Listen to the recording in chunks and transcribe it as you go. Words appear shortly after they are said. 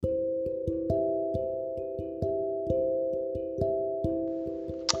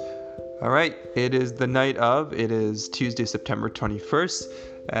All right, it is Tuesday, September 21st,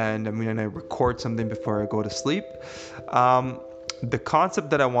 and I'm going to record something before I go to sleep. The concept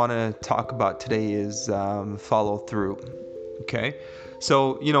that I want to talk about today is follow through. Okay,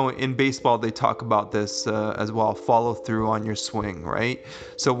 so in baseball they talk about this as well, follow through on your swing, right?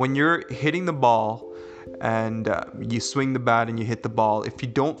 So when you're hitting the ball and you swing the bat and you hit the ball, if you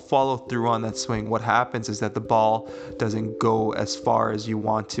don't follow through on that swing, what happens is that the ball doesn't go as far as you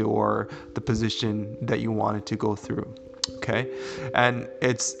want to, or the position that you want it to go through. Okay, and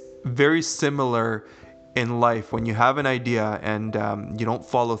it's very similar in life. When you have an idea and you don't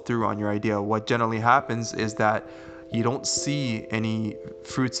follow through on your idea, what generally happens is that you don't see any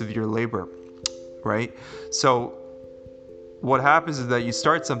fruits of your labor, right? So what happens is that you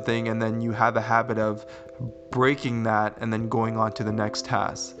start something and then you have a habit of breaking that and then going on to the next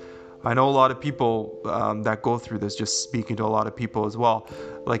task. I know a lot of people that go through this, just speaking to a lot of people as well.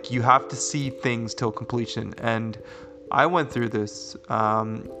 Like, you have to see things till completion. And I went through this,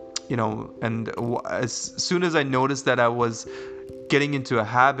 and as soon as I noticed that I was getting into a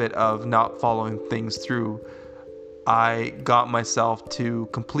habit of not following things through, I got myself to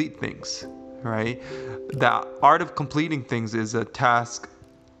complete things, right? The art of completing things is a task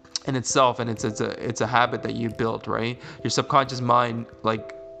in itself, and it's a habit that you build, right? Your subconscious mind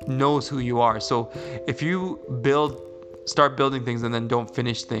knows who you are. So if you start building things and then don't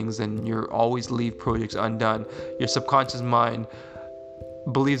finish things, and you always leave projects undone, your subconscious mind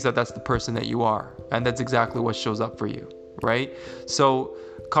believes that that's the person that you are, and that's exactly what shows up for you, right? So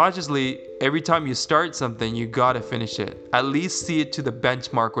consciously, every time you start something, you gotta finish it. At least see it to the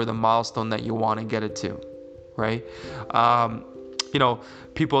benchmark or the milestone that you want to get it to, right?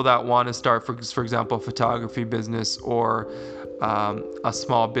 People that want to start, for example, a photography business, or a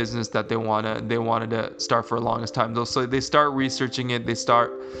small business that they wanted to start for the longest time. So they start researching it, they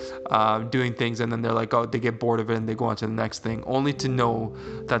start doing things, and then they're like, oh, they get bored of it and they go on to the next thing, only to know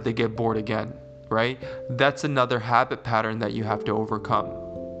that they get bored again, right? That's another habit pattern that you have to overcome.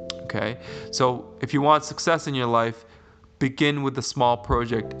 Okay, so if you want success in your life, begin with a small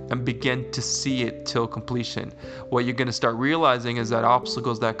project and begin to see it till completion. What you're going to start realizing is that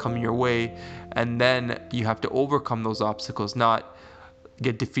obstacles that come your way, and then you have to overcome those obstacles, not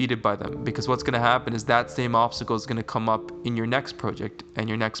get defeated by them. Because what's going to happen is that same obstacle is going to come up in your next project, and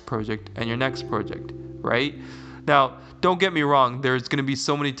your next project, and your next project, right? Now, don't get me wrong, there's going to be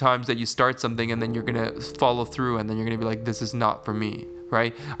so many times that you start something and then you're going to follow through, and then you're going to be like, this is not for me,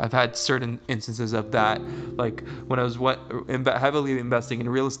 right? I've had certain instances of that. Like when I was heavily investing in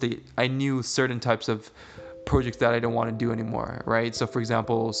real estate, I knew certain types of projects that I don't want to do anymore, right? So for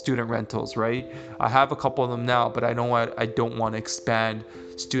example, student rentals, right? I have a couple of them now, but I don't want to expand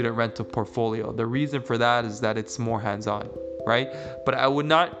student rental portfolio. The reason for that is that it's more hands-on, right? But I would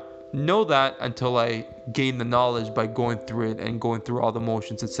not know that until I gain the knowledge by going through it and going through all the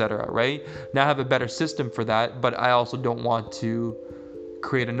motions, etc., right? Now I have a better system for that, but I also don't want to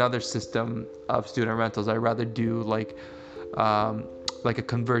create another system of student rentals. I'd rather do like a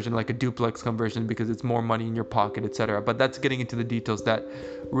conversion, like a duplex conversion, because it's more money in your pocket, etc. But that's getting into the details that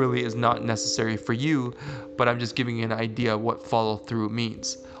really is not necessary for you, but I'm just giving you an idea of what follow through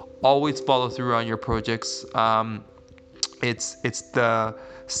means. Always follow through on your projects. It's the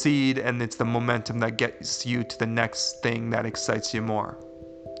seed and it's the momentum that gets you to the next thing that excites you more.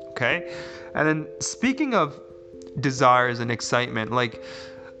 Okay? And then speaking of desires and excitement, like,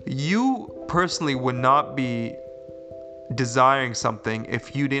 you personally would not be desiring something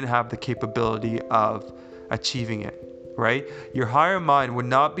if you didn't have the capability of achieving it, right? Your higher mind would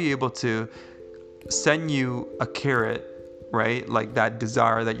not be able to send you a carrot, right? Like that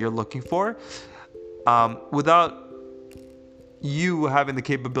desire that you're looking for, without you having the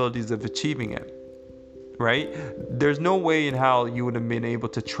capabilities of achieving it, right? There's no way in how you would have been able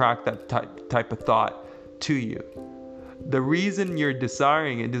to track that type of thought to you. The reason you're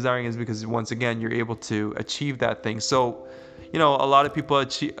desiring is because, once again, you're able to achieve that thing. So, a lot of people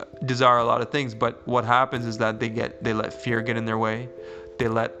desire a lot of things, but what happens is that they let fear get in their way. They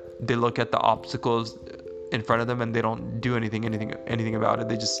look at the obstacles in front of them and they don't do anything about it.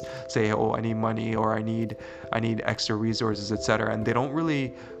 They just say, oh, I need money, or I need extra resources, etc. And they don't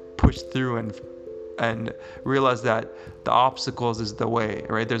really push through and realize that the obstacles is the way,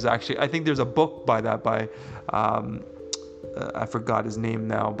 right? I think there's a book by I forgot his name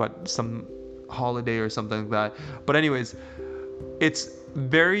now, but some Holiday or something like that. But anyways, it's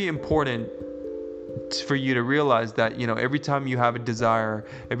very important for you to realize that, every time you have a desire,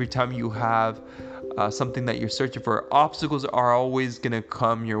 every time you have something that you're searching for, obstacles are always going to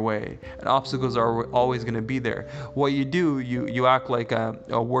come your way, and obstacles are always going to be there. What you do, you act like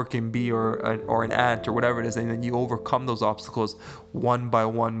a working bee or an ant or whatever it is, and then you overcome those obstacles one by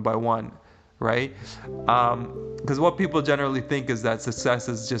one by one, right? Because what people generally think is that success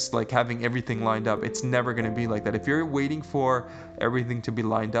is just like having everything lined up. It's never going to be like that. If you're waiting for everything to be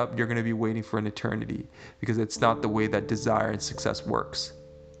lined up, you're going to be waiting for an eternity, because it's not the way that desire and success works.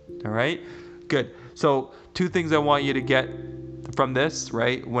 All right, good. So 2 things I want you to get from this,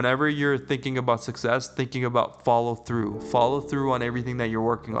 right? Whenever you're thinking about success, thinking about follow through on everything that you're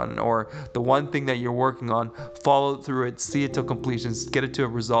working on, or the one thing that you're working on, follow through it, see it till completion, get it to a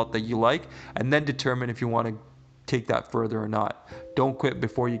result that you like, and then determine if you want to take that further or not. Don't quit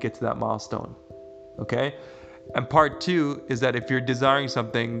before you get to that milestone. Okay? And part 2 is that if you're desiring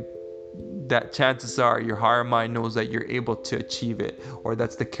something, that chances are your higher mind knows that you're able to achieve it, or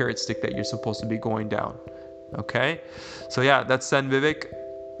that's the carrot stick that you're supposed to be going down. Okay, so yeah, that's Sen Vivek.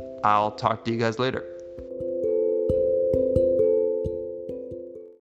 I'll talk to you guys later.